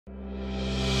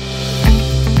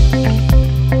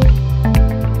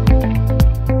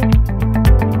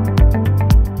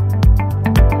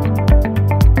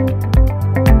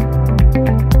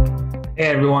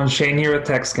everyone, Shane here with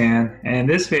Tekscan, and in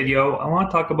this video I want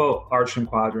to talk about arch and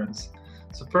quadrants.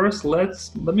 So first let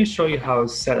me show you how to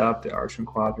set up the arch and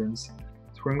quadrants.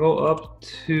 So we're going to go up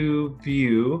to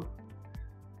view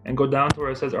and go down to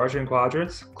where it says arch and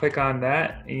quadrants. Click on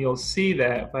that and you'll see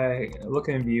that by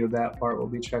looking in view that part will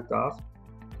be checked off.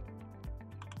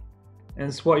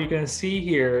 And so what you're going to see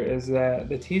here is that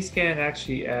the Tekscan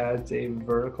actually adds a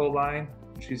vertical line,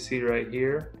 which you see right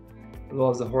here, as well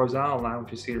as the horizontal line,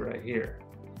 which you see right here.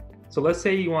 So let's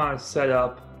say you want to set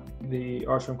up the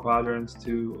arch and quadrants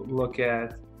to look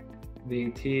at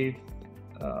the teeth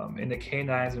in the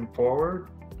canines and forward,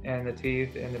 and the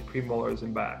teeth in the premolars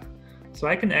and back. So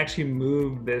I can actually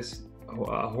move this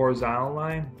horizontal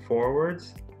line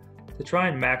forwards to try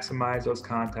and maximize those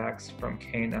contacts from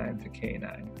canine to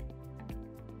canine.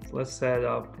 So let's set it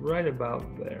up right about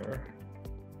there.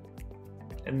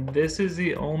 And this is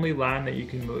the only line that you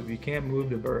can move. You can't move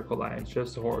the vertical line, it's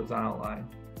just the horizontal line.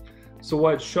 So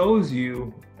what it shows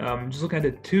you, just looking at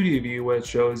the 2D view, what it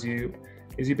shows you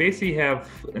is you basically have,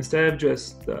 instead of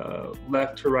just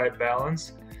left to right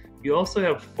balance, you also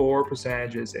have 4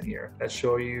 percentages in here that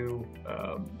show you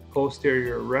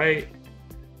posterior right,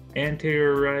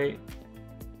 anterior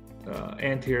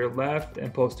left,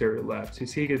 and posterior left. So you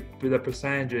see the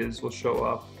percentages will show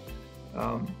up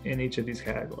in each of these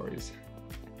categories.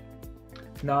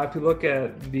 Now, if you look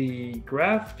at the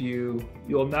graph view,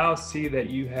 you'll now see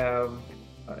that you have,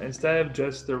 instead of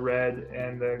just the red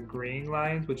and the green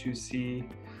lines, which you see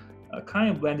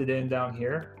kind of blended in down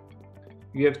here,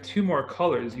 you have 2 more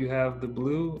colors. You have the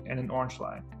blue and an orange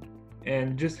line.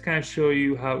 And just to kind of show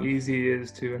you how easy it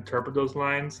is to interpret those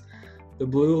lines, the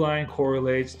blue line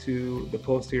correlates to the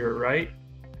posterior right,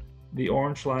 the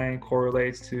orange line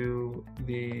correlates to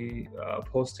the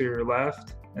posterior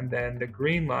left, and then the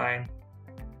green line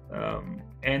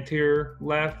anterior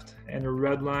left, and the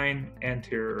red line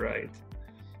anterior right.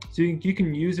 So you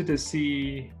can use it to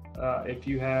see if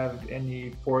you have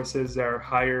any forces that are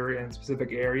higher in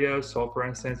specific areas. So for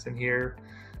instance, in here,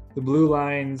 the blue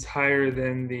line's higher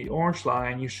than the orange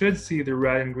line. You should see the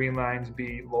red and green lines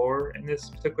be lower in this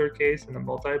particular case in the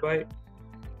multi-bite.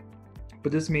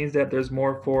 But this means that there's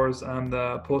more force on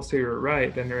the posterior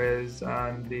right than there is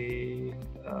on the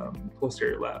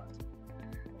posterior left.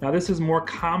 Now, this is more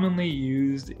commonly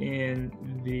used in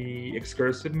the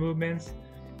excursive movements.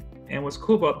 And what's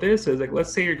cool about this is, like,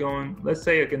 let's say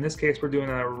like in this case, we're doing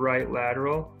a right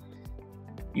lateral.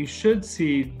 You should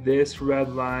see this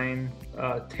red line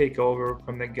take over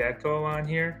from the get-go on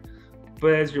here.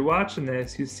 But as you're watching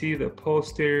this, you see the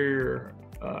posterior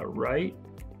right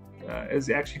is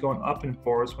actually going up in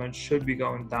force when it should be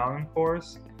going down in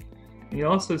force. And you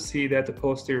also see that the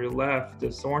posterior left,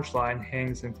 this orange line,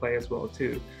 hangs in play as well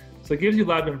too. So it gives you a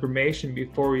lot of information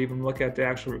before we even look at the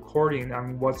actual recording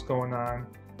on what's going on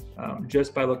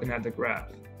just by looking at the graph.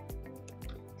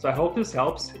 So I hope this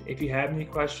helps. If you have any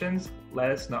questions,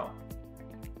 let us know.